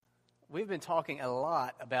We've been talking a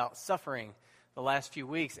lot about suffering the last few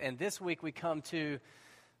weeks, and this week we come to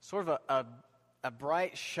sort of a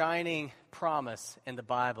bright, shining promise in the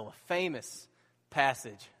Bible, a famous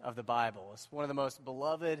passage of the Bible. It's one of the most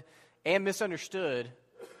beloved and misunderstood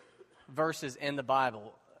verses in the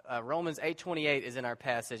Bible. Romans 8:28 is in our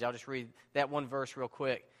passage. I'll just read that one verse real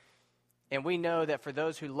quick. And we know that for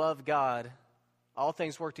those who love God, all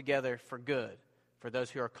things work together for good, for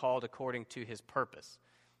those who are called according to his purpose.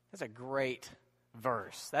 That's a great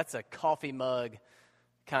verse. That's a coffee mug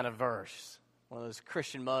kind of verse. One of those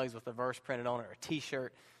Christian mugs with the verse printed on it, or a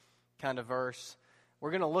t-shirt kind of verse.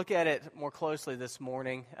 We're going to look at it more closely this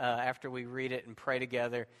morning after we read it and pray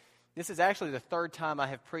together. This is actually the third time I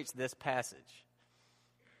have preached this passage.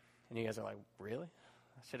 And you guys are like, really?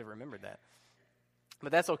 I should have remembered that.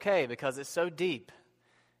 But that's okay because it's so deep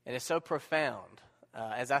and it's so profound.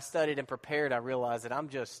 As I studied and prepared, I realized that I'm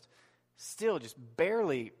still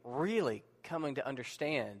barely really coming to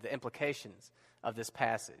understand the implications of this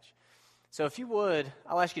passage. So if you would,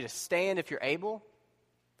 I'll ask you to stand if you're able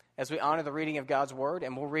as we honor the reading of God's Word,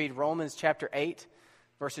 and we'll read Romans chapter 8,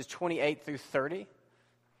 verses 28 through 30.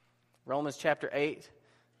 Romans chapter 8,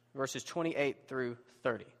 verses 28 through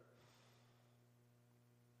 30.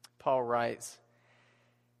 Paul writes,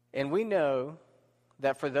 "And we know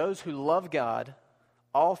that for those who love God,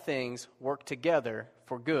 all things work together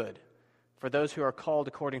for good, for those who are called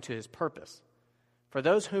according to his purpose. For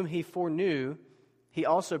those whom he foreknew, he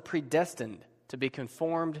also predestined to be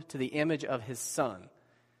conformed to the image of his Son,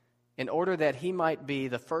 in order that he might be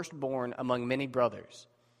the firstborn among many brothers.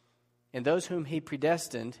 And those whom he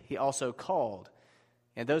predestined, he also called.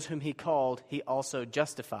 And those whom he called, he also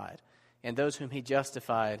justified. And those whom he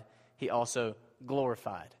justified, he also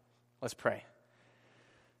glorified." Let's pray.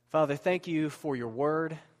 Father, thank you for your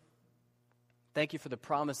word. Thank you for the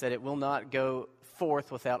promise that it will not go forth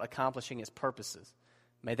without accomplishing its purposes.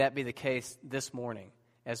 May that be the case this morning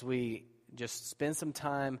as we just spend some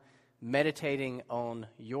time meditating on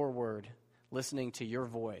your word, listening to your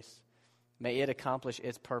voice. May it accomplish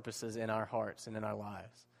its purposes in our hearts and in our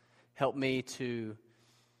lives. Help me to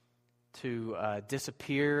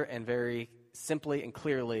disappear and very simply and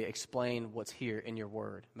clearly explain what's here in your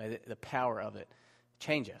word. May the power of it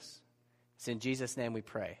change us. It's in Jesus' name we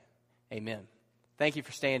pray. Amen. Thank you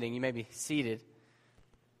for standing. You may be seated.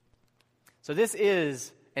 So this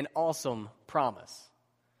is an awesome promise.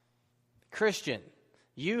 Christian,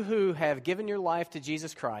 you who have given your life to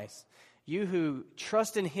Jesus Christ, you who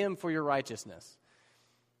trust in him for your righteousness,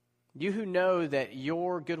 you who know that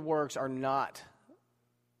your good works are not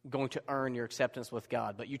going to earn your acceptance with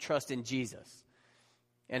God, but you trust in Jesus,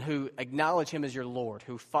 and who acknowledge him as your Lord,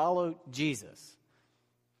 who follow Jesus.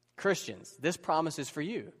 Christians, this promise is for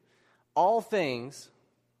you. All things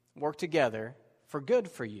work together for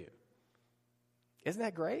good for you. Isn't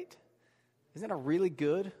that great? Isn't that a really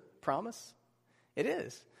good promise? It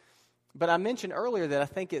is. But I mentioned earlier that I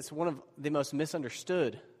think it's one of the most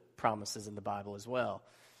misunderstood promises in the Bible as well.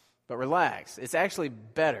 But relax. It's actually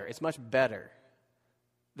better. It's much better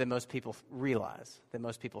than most people realize, than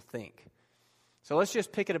most people think. So let's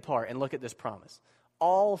just pick it apart and look at this promise.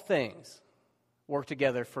 All things work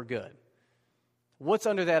together for good. What's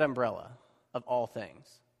under that umbrella of all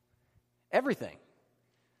things? Everything.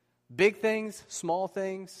 Big things, small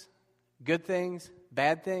things, good things,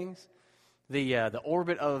 bad things. The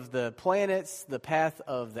orbit of the planets, the path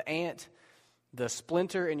of the ant, the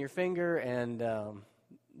splinter in your finger, and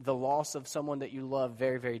the loss of someone that you love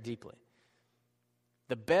very, very deeply.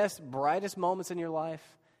 The best, brightest moments in your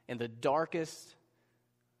life and the darkest,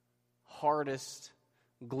 hardest,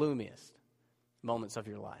 gloomiest moments of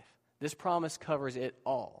your life. This promise covers it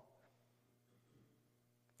all.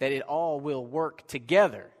 That it all will work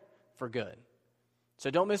together for good. So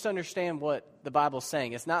don't misunderstand what the Bible's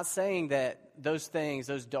saying. It's not saying that those things,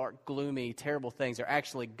 those dark, gloomy, terrible things are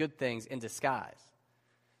actually good things in disguise.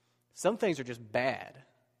 Some things are just bad.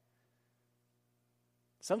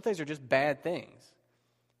 Some things are just bad things.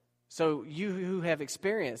 So you who have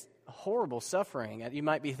experienced horrible suffering, you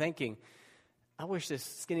might be thinking, I wish this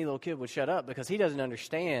skinny little kid would shut up because he doesn't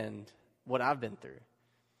understand what I've been through.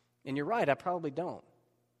 And you're right, I probably don't.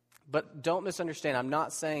 But don't misunderstand. I'm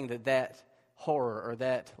not saying that horror or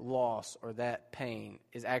that loss or that pain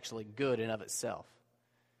is actually good in of itself.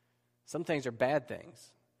 Some things are bad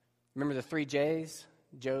things. Remember the 3 J's?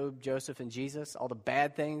 Job, Joseph, and Jesus? All the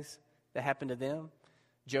bad things that happened to them?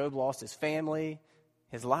 Job lost his family,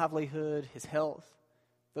 his livelihood, his health.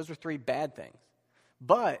 Those were 3 bad things.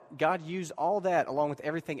 But God used all that along with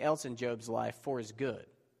everything else in Job's life for his good.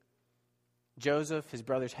 Joseph, his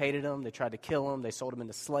brothers hated him. They tried to kill him. They sold him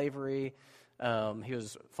into slavery. He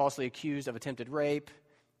was falsely accused of attempted rape,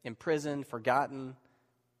 imprisoned, forgotten.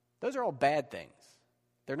 Those are all bad things.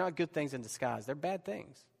 They're not good things in disguise. They're bad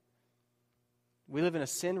things. We live in a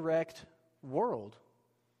sin-wrecked world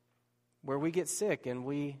where we get sick and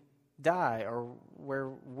we die, or where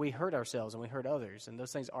we hurt ourselves and we hurt others, and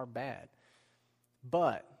those things are bad.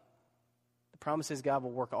 But the promise is God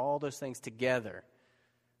will work all those things together.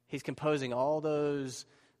 He's composing all those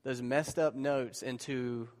messed up notes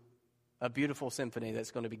into a beautiful symphony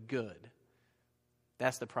that's going to be good.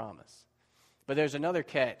 That's the promise. But there's another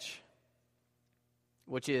catch,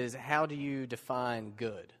 which is, how do you define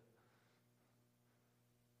good?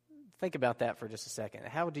 Think about that for just a second.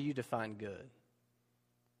 How do you define good?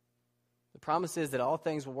 The promise is that all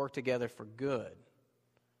things will work together for good.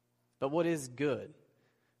 But what is good?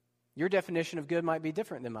 Your definition of good might be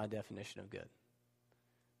different than my definition of good.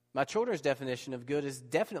 My children's definition of good is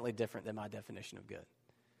definitely different than my definition of good.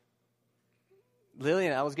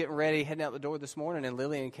 Lillian, I was getting ready, heading out the door this morning, and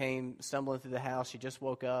Lillian came stumbling through the house. She just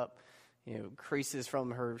woke up, creases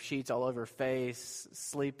from her sheets all over her face,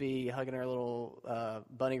 sleepy, hugging her little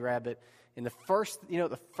bunny rabbit. And the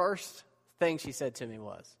first thing she said to me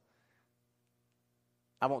was,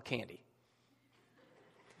 "I want candy."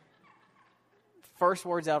 First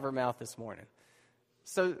words out of her mouth this morning.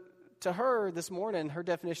 So to her this morning, her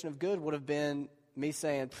definition of good would have been me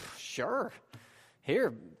saying, "Sure,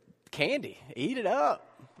 here, candy, eat it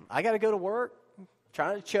up. I got to go to work,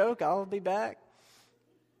 trying to choke, I'll be back."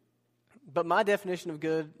 But my definition of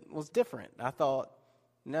good was different. I thought,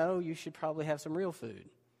 no, you should probably have some real food.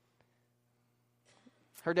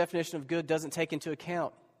 Her definition of good doesn't take into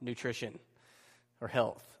account nutrition or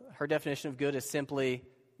health. Her definition of good is simply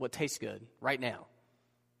what tastes good right now.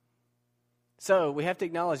 So we have to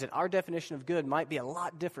acknowledge that our definition of good might be a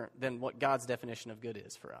lot different than what God's definition of good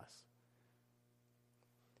is for us.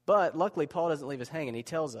 But luckily, Paul doesn't leave us hanging. He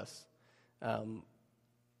tells us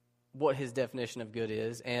what his definition of good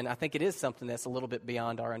is, and I think it is something that's a little bit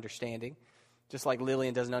beyond our understanding, just like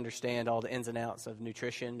Lillian doesn't understand all the ins and outs of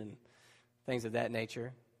nutrition and things of that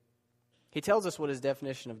nature. He tells us what his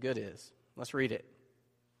definition of good is. Let's read it.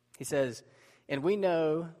 He says, "And we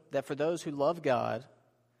know that for those who love God,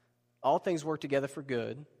 all things work together for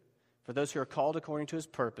good, for those who are called according to his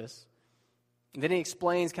purpose." And then he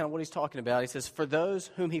explains kind of what he's talking about. He says, "For those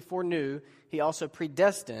whom he foreknew, he also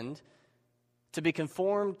predestined to be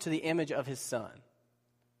conformed to the image of his Son."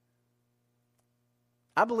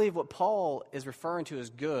 I believe what Paul is referring to as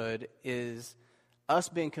good is us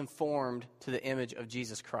being conformed to the image of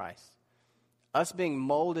Jesus Christ. Us being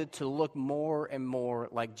molded to look more and more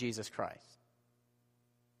like Jesus Christ.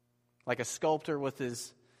 Like a sculptor with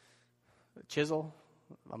his chisel.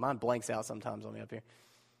 My mind blanks out sometimes on me up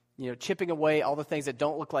here. Chipping away all the things that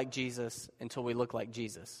don't look like Jesus until we look like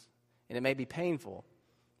Jesus. And it may be painful,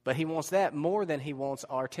 but he wants that more than he wants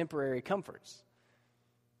our temporary comforts.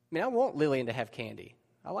 I want Lillian to have candy.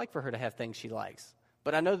 I like for her to have things she likes.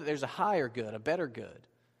 But I know that there's a higher good, a better good.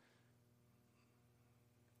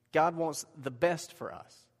 God wants the best for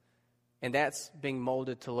us. And that's being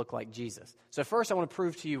molded to look like Jesus. So first I want to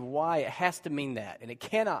prove to you why it has to mean that. And it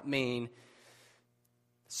cannot mean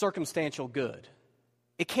circumstantial good.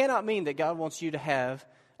 It cannot mean that God wants you to have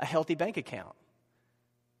a healthy bank account.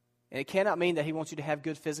 And it cannot mean that he wants you to have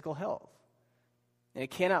good physical health. And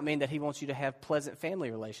it cannot mean that he wants you to have pleasant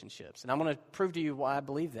family relationships. And I'm going to prove to you why I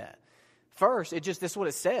believe that. First, this is what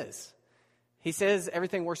it says. He says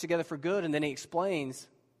everything works together for good, and then he explains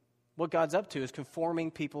what God's up to is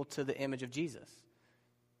conforming people to the image of Jesus.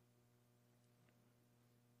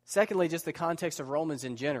 Secondly, just the context of Romans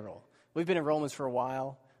in general. We've been in Romans for a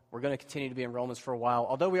while. We're going to continue to be in Romans for a while,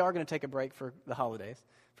 although we are going to take a break for the holidays,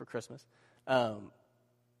 for Christmas.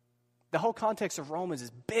 The whole context of Romans is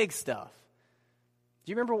big stuff.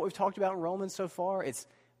 Do you remember what we've talked about in Romans so far? It's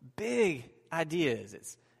big ideas.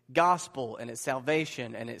 It's gospel, and it's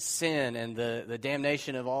salvation, and it's sin, and the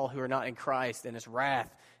damnation of all who are not in Christ, and it's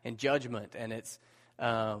wrath and judgment, and it's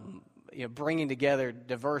bringing together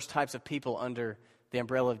diverse types of people under the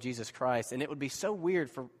umbrella of Jesus Christ. And it would be so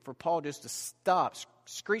weird for Paul just to stop,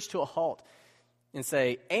 screech to a halt, and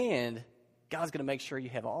say, and God's going to make sure you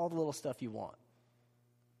have all the little stuff you want.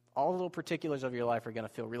 All the little particulars of your life are going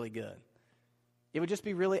to feel really good. It would just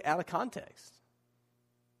be really out of context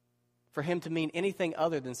for him to mean anything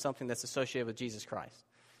other than something that's associated with Jesus Christ.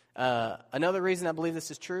 Another reason I believe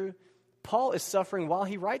this is true, Paul is suffering while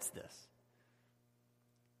he writes this.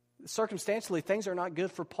 Circumstantially, things are not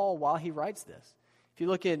good for Paul while he writes this. If you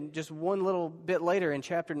look at just one little bit later in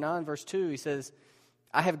chapter 9, verse 2, he says,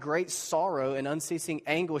 "I have great sorrow and unceasing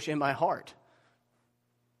anguish in my heart."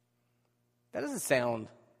 That doesn't sound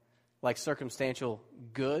like circumstantial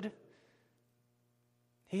good.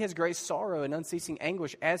 He has great sorrow and unceasing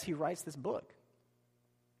anguish as he writes this book.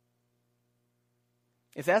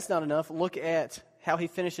 If that's not enough, look at how he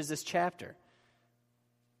finishes this chapter.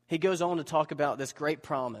 He goes on to talk about this great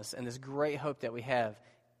promise and this great hope that we have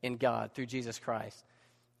in God through Jesus Christ.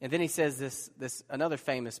 And then he says this another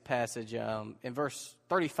famous passage in verse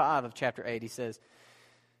 35 of chapter 8. He says,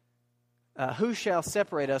 who shall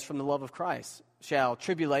separate us from the love of Christ? Shall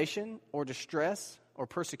tribulation or distress or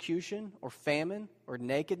persecution or famine or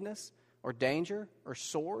nakedness or danger or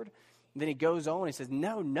sword? And then he goes on and he says,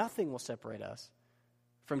 no, nothing will separate us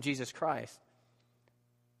from Jesus Christ.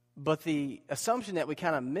 But the assumption that we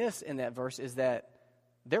kind of miss in that verse is that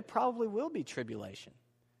there probably will be tribulation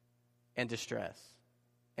and distress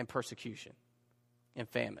and persecution and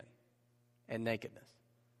famine and nakedness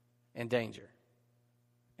and danger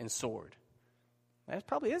and sword. That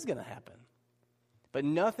probably is going to happen. But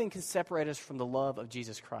nothing can separate us from the love of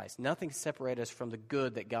Jesus Christ. Nothing can separate us from the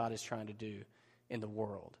good that God is trying to do in the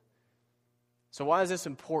world. So why is this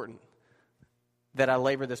important that I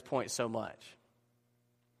labor this point so much?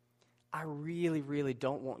 I really, really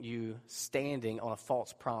don't want you standing on a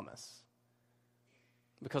false promise.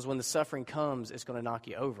 Because when the suffering comes, it's going to knock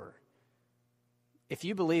you over. If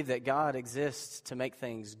you believe that God exists to make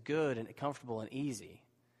things good and comfortable and easy,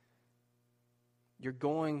 you're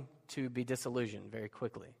going to be disillusioned very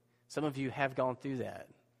quickly. Some of you have gone through that.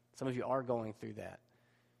 Some of you are going through that.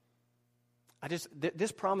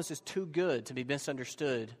 This promise is too good to be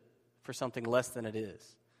misunderstood for something less than it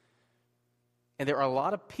is. And there are a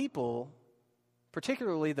lot of people,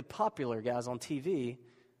 particularly the popular guys on TV,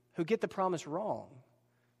 who get the promise wrong.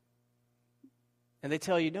 And they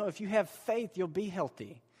tell you, no, if you have faith, you'll be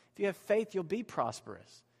healthy. If you have faith, you'll be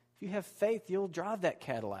prosperous. If you have faith, you'll drive that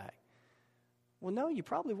Cadillac. Well, no, you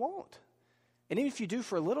probably won't. And even if you do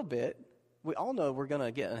for a little bit, we all know we're going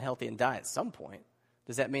to get unhealthy and die at some point.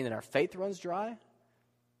 Does that mean that our faith runs dry?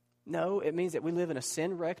 No, it means that we live in a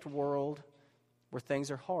sin-wrecked world where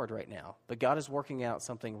things are hard right now. But God is working out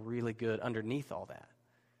something really good underneath all that.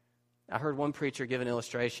 I heard one preacher give an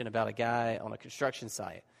illustration about a guy on a construction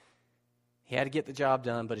site. He had to get the job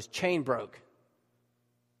done, but his chain broke.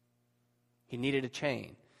 He needed a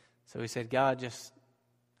chain. So he said, God,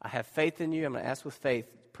 I have faith in you. I'm going to ask with faith,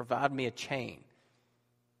 provide me a chain.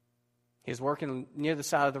 He was working near the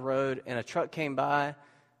side of the road, and a truck came by.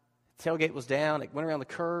 The tailgate was down. It went around the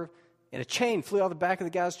curve, and a chain flew out the back of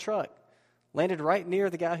the guy's truck. Landed right near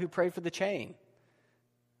the guy who prayed for the chain.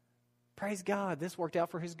 Praise God, this worked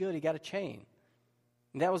out for his good. He got a chain.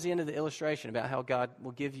 And that was the end of the illustration about how God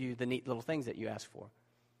will give you the neat little things that you ask for.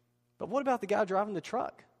 But what about the guy driving the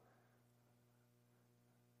truck?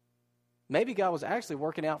 Maybe God was actually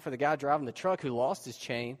working out for the guy driving the truck who lost his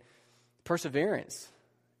chain, perseverance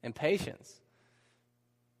and patience.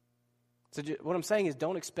 So what I'm saying is,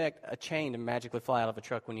 don't expect a chain to magically fly out of a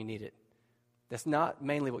truck when you need it. That's not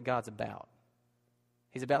mainly what God's about.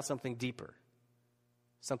 He's about something deeper,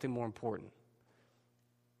 something more important.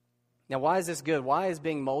 Now, why is this good? Why is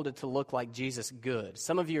being molded to look like Jesus good?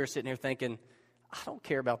 Some of you are sitting here thinking, I don't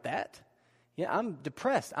care about that. Yeah, I'm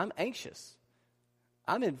depressed. I'm anxious.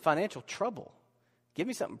 I'm in financial trouble. Give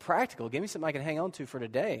me something practical. Give me something I can hang on to for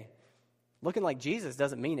today. Looking like Jesus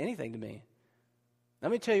doesn't mean anything to me.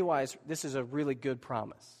 Let me tell you why this is a really good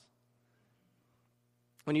promise.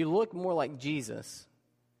 When you look more like Jesus,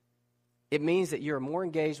 it means that you're more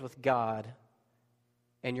engaged with God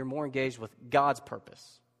and you're more engaged with God's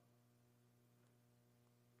purpose.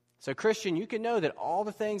 So, Christian, you can know that all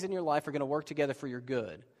the things in your life are going to work together for your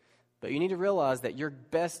good. But you need to realize that your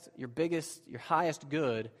best, your biggest, your highest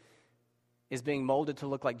good is being molded to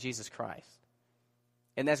look like Jesus Christ.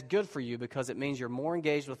 And that's good for you because it means you're more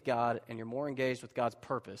engaged with God and you're more engaged with God's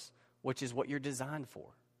purpose, which is what you're designed for.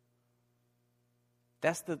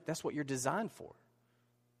 That's what you're designed for.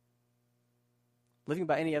 Living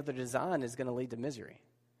by any other design is going to lead to misery.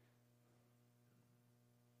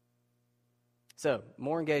 So,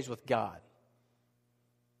 more engaged with God.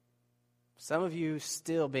 Some of you,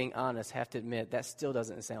 still being honest, have to admit that still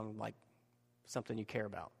doesn't sound like something you care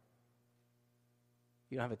about.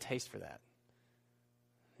 You don't have a taste for that.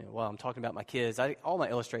 Well, I'm talking about my kids. All my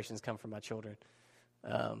illustrations come from my children.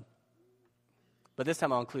 But this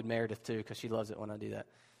time I'll include Meredith too, because she loves it when I do that.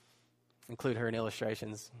 Include her in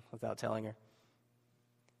illustrations without telling her.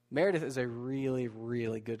 Meredith is a really,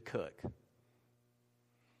 really good cook.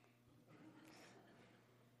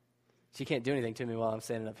 She can't do anything to me while I'm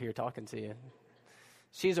standing up here talking to you.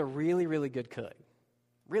 She's a really, really good cook.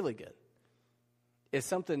 Really good. It's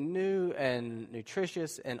something new and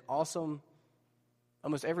nutritious and awesome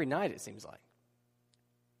almost every night, it seems like.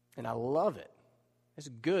 And I love it. It's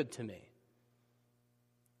good to me.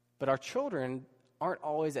 But our children aren't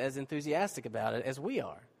always as enthusiastic about it as we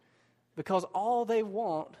are, because all they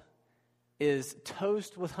want is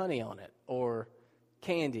toast with honey on it, or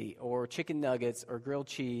candy, or chicken nuggets, or grilled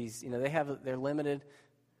cheese. They have their limited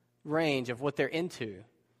range of what they're into.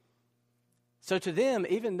 So to them,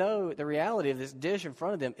 even though the reality of this dish in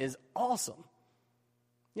front of them is awesome,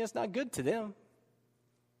 it's not good to them.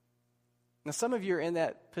 Now, some of you are in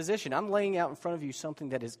that position. I'm laying out in front of you something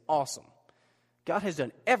that is awesome. God has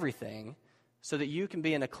done everything so that you can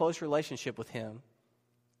be in a close relationship with Him.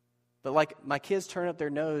 But like my kids turn up their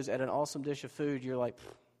nose at an awesome dish of food, you're like,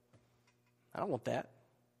 I don't want that.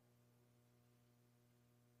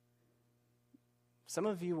 Some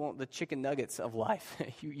of you want the chicken nuggets of life.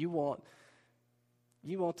 You want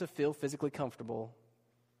to feel physically comfortable.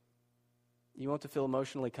 You want to feel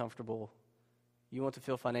emotionally comfortable. You want to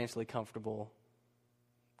feel financially comfortable.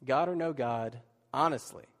 God or no God,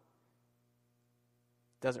 honestly,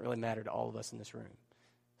 doesn't really matter to all of us in this room.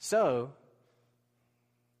 So,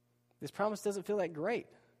 this promise doesn't feel that great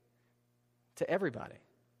to everybody.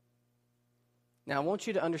 Now, I want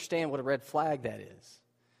you to understand what a red flag that is.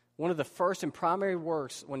 One of the first and primary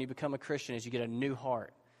works when you become a Christian is you get a new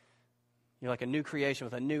heart. You're like a new creation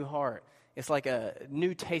with a new heart. It's like a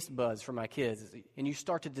new taste buds for my kids. And you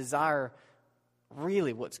start to desire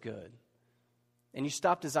really what's good. And you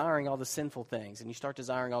stop desiring all the sinful things, and you start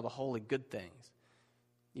desiring all the holy, good things.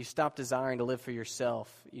 You stop desiring to live for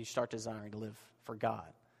yourself. You start desiring to live for God.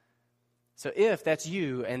 So if that's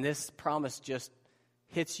you and this promise just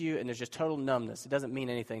hits you and there's just total numbness, it doesn't mean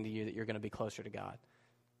anything to you that you're going to be closer to God.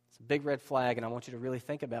 It's a big red flag, and I want you to really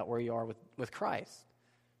think about where you are with Christ.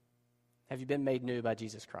 Have you been made new by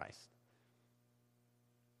Jesus Christ?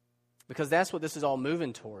 Because that's what this is all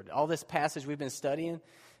moving toward. All this passage we've been studying,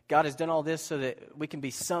 God has done all this so that we can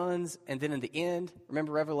be sons, and then in the end,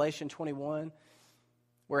 remember Revelation 21,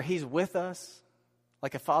 where He's with us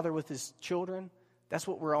like a father with his children. That's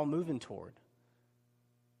what we're all moving toward.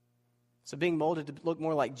 So being molded to look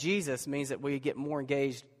more like Jesus means that we get more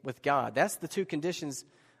engaged with God. That's the two conditions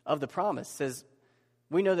of the promise. It says,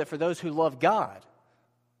 we know that for those who love God,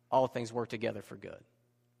 all things work together for good.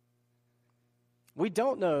 We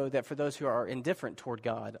don't know that for those who are indifferent toward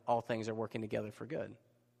God, all things are working together for good.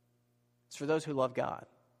 It's for those who love God.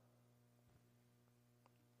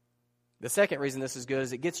 The second reason this is good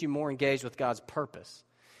is it gets you more engaged with God's purpose.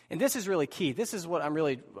 And this is really key. This is what I'm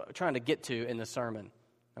really trying to get to in the sermon.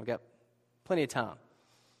 I've got plenty of time.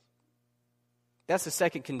 That's the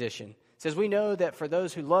second condition. It says, we know that for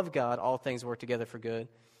those who love God, all things work together for good.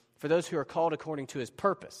 For those who are called according to His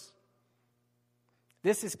purpose.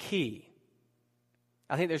 This is key.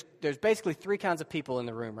 I think there's basically three kinds of people in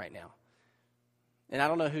the room right now. And I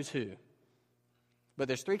don't know who's who. But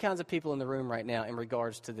there's three kinds of people in the room right now in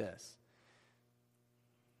regards to this.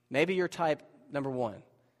 Maybe you're type number one.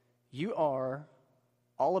 You are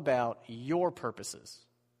all about your purposes.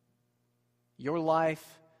 Your life,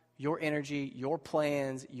 your energy, your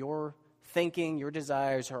plans, your thinking, your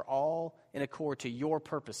desires are all in accord to your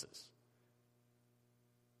purposes.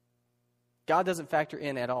 God doesn't factor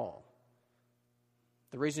in at all.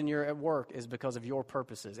 The reason you're at work is because of your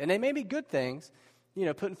purposes. And they may be good things,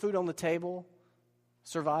 putting food on the table,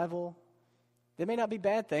 survival. They may not be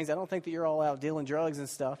bad things. I don't think that you're all out dealing drugs and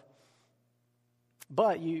stuff.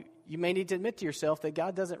 But you may need to admit to yourself that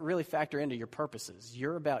God doesn't really factor into your purposes.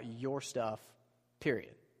 You're about your stuff,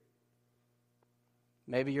 period.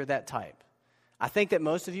 Maybe you're that type. I think that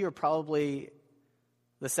most of you are probably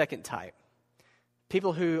the second type.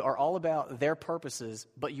 People who are all about their purposes,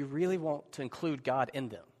 but you really want to include God in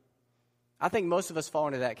them. I think most of us fall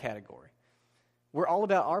into that category. We're all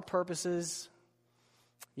about our purposes,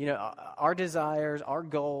 our desires, our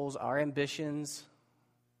goals, our ambitions,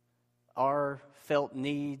 our felt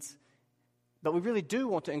needs, but we really do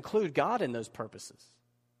want to include God in those purposes.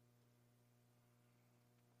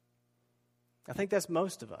 I think that's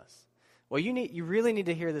most of us. Well, you really need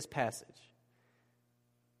to hear this passage.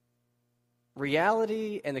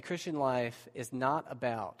 Reality in the Christian life is not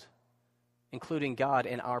about including God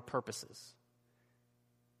in our purposes.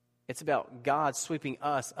 It's about God sweeping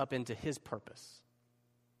us up into His purpose.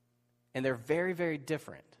 And they're very, very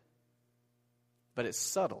different, but it's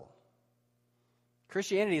subtle.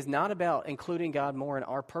 Christianity is not about including God more in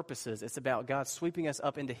our purposes. It's about God sweeping us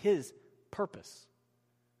up into His purpose.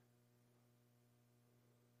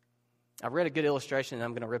 I read a good illustration that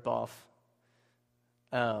I'm going to rip off.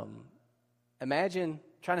 Imagine,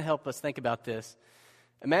 trying to help us think about this,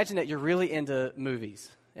 imagine that you're really into movies,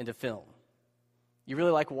 into film. You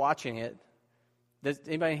really like watching it, Does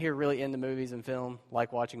anybody here really into movies and film,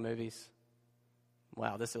 like watching movies?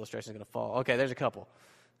 Wow, this illustration is going to fall. Okay, there's a couple.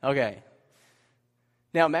 Okay.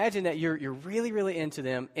 Now imagine that you're really, really into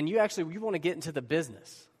them, and you want to get into the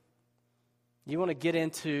business. You want to get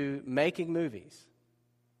into making movies.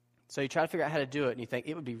 So you try to figure out how to do it, and you think,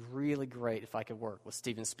 it would be really great if I could work with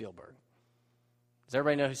Steven Spielberg. Does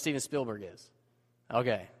everybody know who Steven Spielberg is?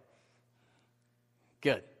 Okay.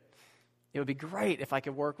 Good. It would be great if I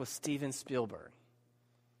could work with Steven Spielberg.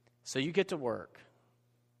 So you get to work.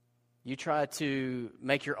 You try to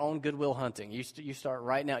make your own Good Will Hunting. You start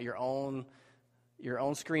writing out your own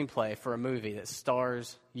screenplay for a movie that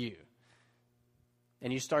stars you.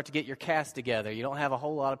 And you start to get your cast together. You don't have a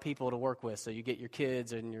whole lot of people to work with, so you get your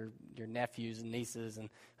kids and your nephews and nieces and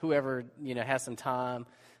whoever has some time.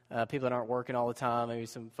 People that aren't working all the time, maybe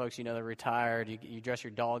some folks that are retired. You dress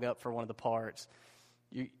your dog up for one of the parts.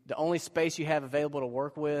 The only space you have available to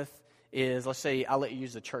work with is, let's say, I'll let you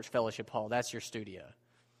use the church fellowship hall. That's your studio.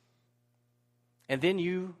 And then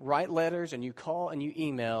you write letters and you call and you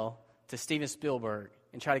email to Steven Spielberg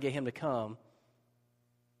and try to get him to come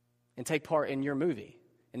and take part in your movie.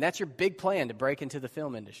 And that's your big plan to break into the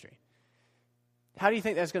film industry. How do you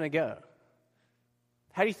think that's going to go?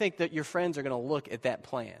 How do you think that your friends are going to look at that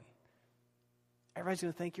plan? Everybody's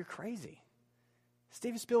going to think you're crazy.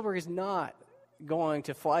 Steven Spielberg is not going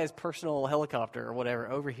to fly his personal helicopter or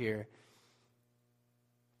whatever over here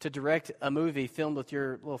to direct a movie filmed with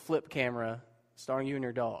your little flip camera starring you and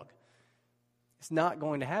your dog. It's not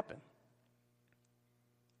going to happen.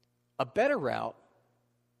 A better route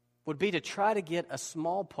would be to try to get a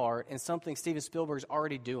small part in something Steven Spielberg's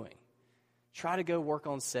already doing. Try to go work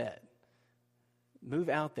on set. Move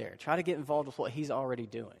out there. Try to get involved with what he's already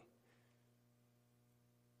doing.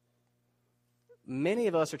 Many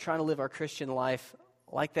of us are trying to live our Christian life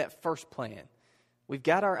like that first plan. We've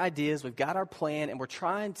got our ideas, we've got our plan, and we're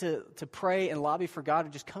trying to pray and lobby for God to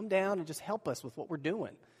just come down and just help us with what we're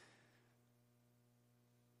doing.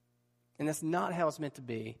 And that's not how it's meant to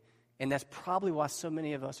be. And that's probably why so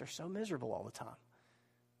many of us are so miserable all the time.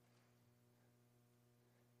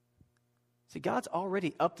 See, God's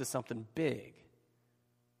already up to something big.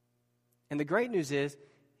 And the great news is,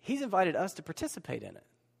 He's invited us to participate in it.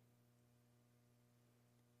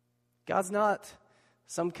 God's not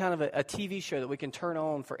some kind of a TV show that we can turn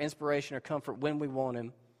on for inspiration or comfort when we want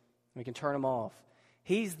Him. We can turn Him off.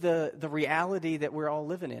 He's the reality that we're all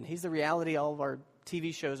living in. He's the reality all of our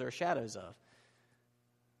TV shows are shadows of.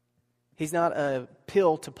 He's not a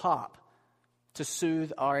pill to pop to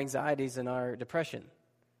soothe our anxieties and our depression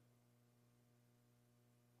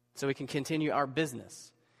so we can continue our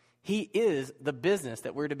business. He is the business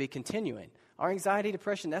that we're to be continuing. Our anxiety,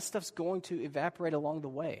 depression, that stuff's going to evaporate along the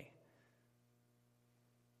way.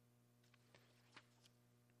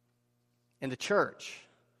 In the church,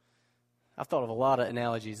 I've thought of a lot of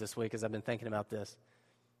analogies this week as I've been thinking about this.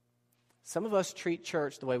 Some of us treat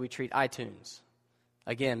church the way we treat iTunes.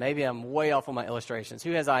 Again, maybe I'm way off on my illustrations.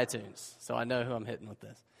 Who has iTunes? So I know who I'm hitting with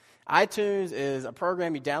this. iTunes is a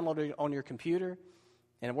program you download on your computer,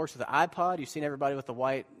 and it works with the iPod. You've seen everybody with the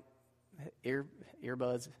white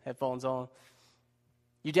earbuds, headphones on.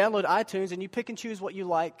 You download iTunes, and you pick and choose what you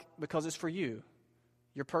like because it's for you,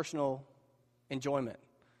 your personal enjoyment.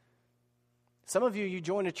 Some of you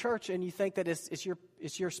join a church and you think that it's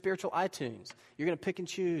your spiritual iTunes. You're going to pick and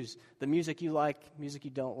choose the music you like, music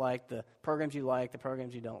you don't like, the programs you like, the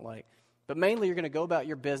programs you don't like. But mainly you're going to go about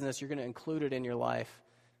your business. You're going to include it in your life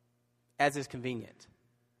as is convenient.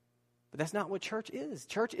 But that's not what church is.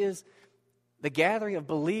 Church is the gathering of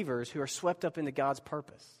believers who are swept up into God's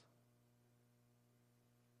purpose.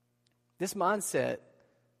 This mindset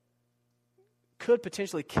could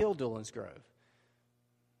potentially kill Doolan's Grove.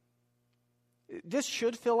 This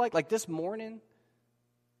should feel like this morning,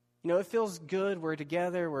 it feels good. We're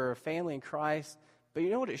together. We're a family in Christ. But you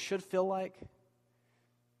know what it should feel like?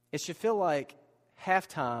 It should feel like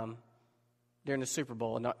halftime during the Super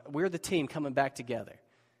Bowl. And we're the team coming back together.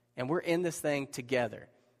 And we're in this thing together.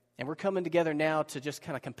 And we're coming together now to just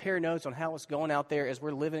kind of compare notes on how it's going out there as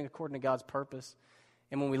we're living according to God's purpose.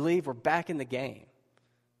 And when we leave, we're back in the game.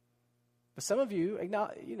 But some of you,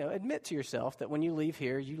 admit to yourself that when you leave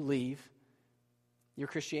here, you leave your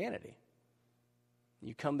Christianity.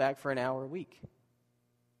 You come back for an hour a week.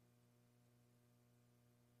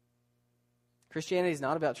 Christianity is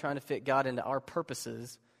not about trying to fit God into our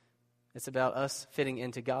purposes. It's about us fitting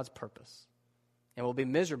into God's purpose. And we'll be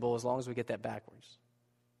miserable as long as we get that backwards.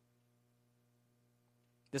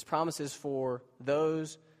 This promise is for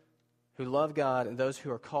those who love God and those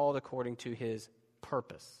who are called according to His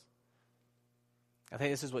purpose. I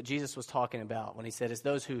think this is what Jesus was talking about when he said, it's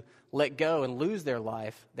those who let go and lose their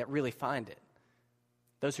life that really find it.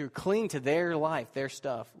 Those who cling to their life, their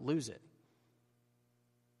stuff, lose it.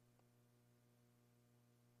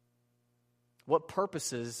 What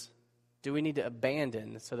purposes do we need to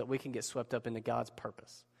abandon so that we can get swept up into God's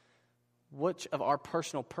purpose? Which of our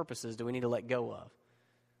personal purposes do we need to let go of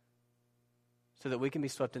so that we can be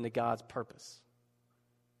swept into God's purpose?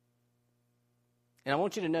 And I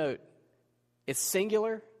want you to note, it's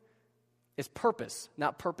singular, it's purpose,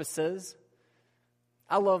 not purposes.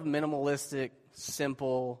 I love minimalistic,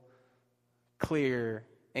 simple, clear,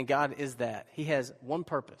 and God is that. He has one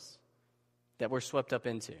purpose that we're swept up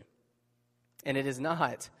into. And it is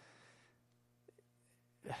not.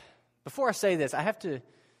 Before I say this, I have to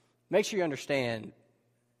make sure you understand.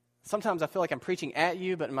 Sometimes I feel like I'm preaching at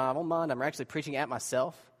you, but in my own mind, I'm actually preaching at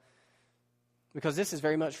myself. Because this is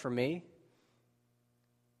very much for me.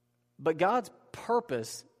 But God's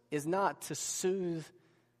purpose is not to soothe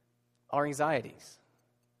our anxieties.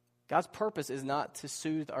 God's purpose is not to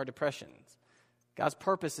soothe our depressions. God's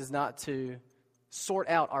purpose is not to sort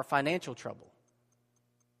out our financial trouble.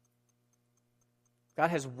 God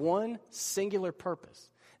has one singular purpose.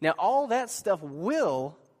 Now, all that stuff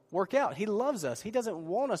will work out. He loves us. He doesn't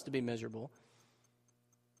want us to be miserable.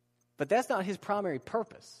 But that's not his primary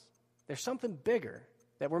purpose. There's something bigger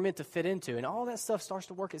that we're meant to fit into, and all that stuff starts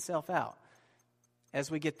to work itself out as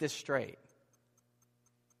we get this straight.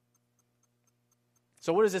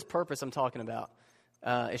 So what is this purpose I'm talking about?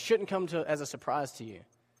 It shouldn't come as a surprise to you.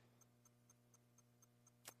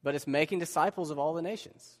 But it's making disciples of all the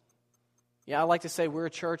nations. Yeah, I like to say we're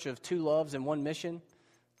a church of two loves and one mission.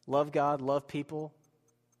 Love God, love people.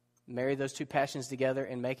 Marry those two passions together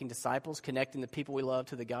in making disciples, connecting the people we love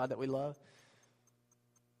to the God that we love.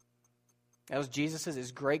 That was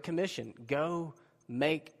Jesus' great commission. Go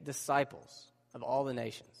make disciples of all the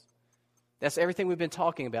nations. That's everything we've been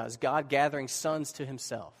talking about, is God gathering sons to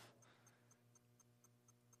himself.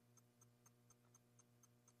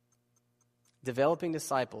 Developing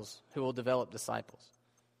disciples who will develop disciples.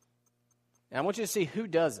 And I want you to see who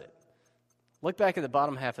does it. Look back at the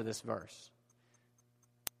bottom half of this verse.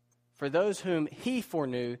 For those whom he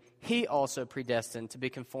foreknew, he also predestined to be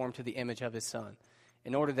conformed to the image of his Son,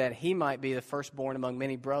 in order that he might be the firstborn among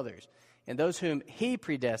many brothers. And those whom he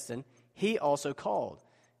predestined, he also called.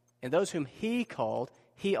 And those whom he called,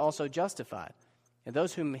 he also justified. And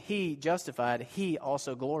those whom he justified, he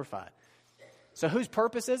also glorified. So whose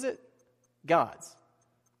purpose is it? God's.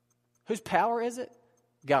 Whose power is it?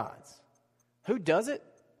 God's. Who does it?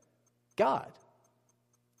 God.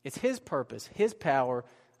 It's his purpose, his power,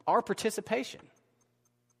 our participation.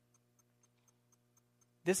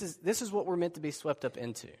 This is what we're meant to be swept up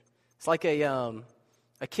into. It's like a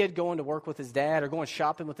kid going to work with his dad or going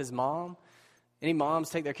shopping with his mom. Any moms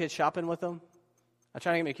take their kids shopping with them? I'm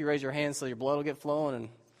trying to make you raise your hand so your blood will get flowing and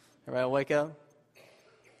everybody will wake up.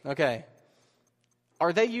 Okay.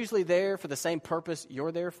 Are they usually there for the same purpose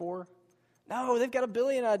you're there for? No, they've got a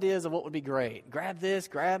billion ideas of what would be great. Grab this,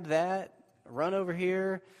 grab that, run over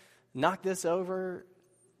here, knock this over.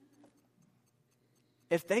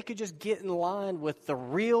 If they could just get in line with the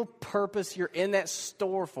real purpose you're in that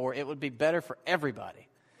store for, it would be better for everybody.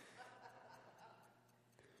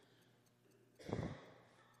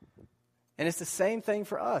 And it's the same thing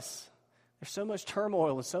for us. There's so much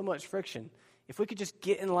turmoil and so much friction. If we could just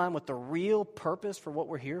get in line with the real purpose for what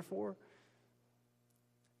we're here for,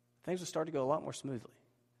 things will start to go a lot more smoothly.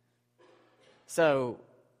 So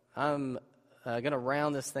I'm going to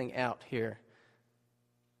round this thing out here.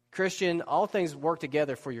 Christian, all things work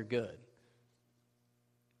together for your good.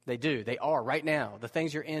 They do. They are right now. The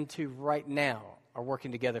things you're into right now are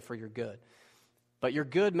working together for your good. But your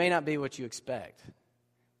good may not be what you expect.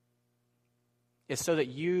 It's so that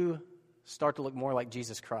you start to look more like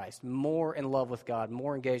Jesus Christ, more in love with God,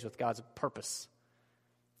 more engaged with God's purpose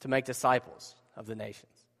to make disciples of the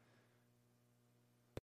nations.